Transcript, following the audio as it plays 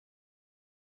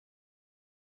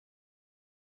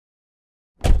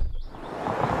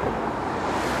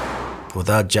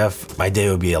Without Jeff, my day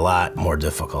would be a lot more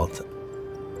difficult.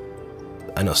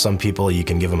 I know some people, you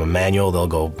can give them a manual, they'll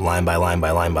go line by line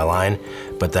by line by line,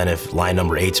 but then if line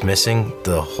number 8's missing,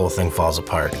 the whole thing falls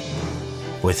apart.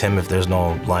 With him, if there's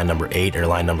no line number 8 or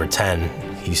line number 10,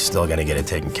 he's still gonna get it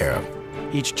taken care of.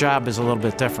 Each job is a little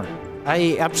bit different.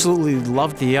 I absolutely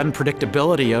love the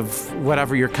unpredictability of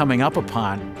whatever you're coming up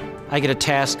upon. I get a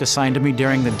task assigned to me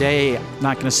during the day. I'm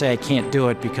not gonna say I can't do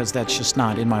it because that's just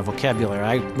not in my vocabulary.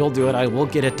 I will do it, I will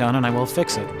get it done, and I will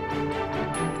fix it.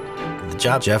 The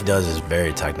job Jeff does is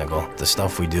very technical. The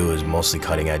stuff we do is mostly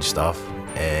cutting edge stuff,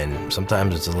 and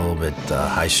sometimes it's a little bit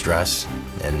high stress,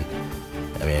 and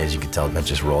I mean, as you can tell, that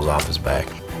just rolls off his back.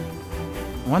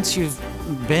 Once you've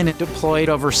been deployed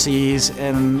overseas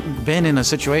and been in a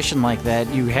situation like that,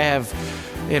 you have,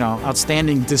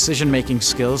 outstanding decision-making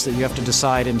skills that you have to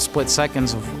decide in split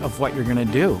seconds of what you're gonna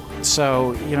do.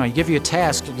 So, you give you a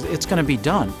task, it's gonna be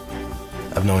done.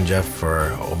 I've known Jeff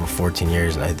for over 14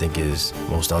 years, and I think his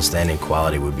most outstanding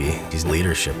quality would be his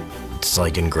leadership. It's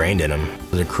like ingrained in him.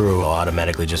 The crew will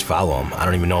automatically just follow him. I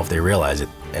don't even know if they realize it,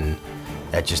 and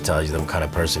that just tells you the kind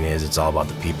of person he is. It's all about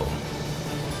the people.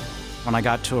 When I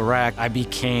got to Iraq, I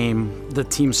became the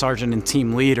team sergeant and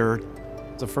team leader.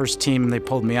 The first team they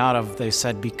pulled me out of, they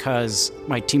said because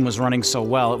my team was running so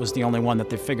well, it was the only one that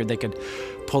they figured they could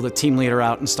pull the team leader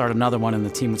out and start another one, and the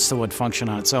team still would function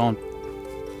on its own.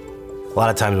 A lot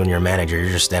of times when you're a manager,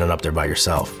 you're just standing up there by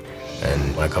yourself.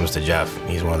 And when it comes to Jeff,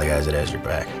 he's one of the guys that has your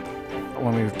back.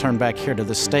 When we returned back here to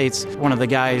the States, one of the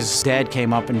guys' dad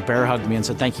came up and bear hugged me and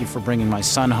said, "Thank you for bringing my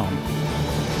son home."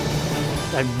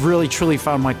 I really, truly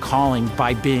found my calling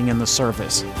by being in the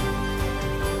service.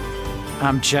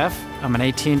 I'm Jeff, I'm an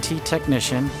AT&T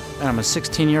technician, and I'm a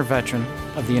 16-year veteran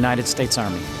of the United States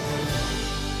Army.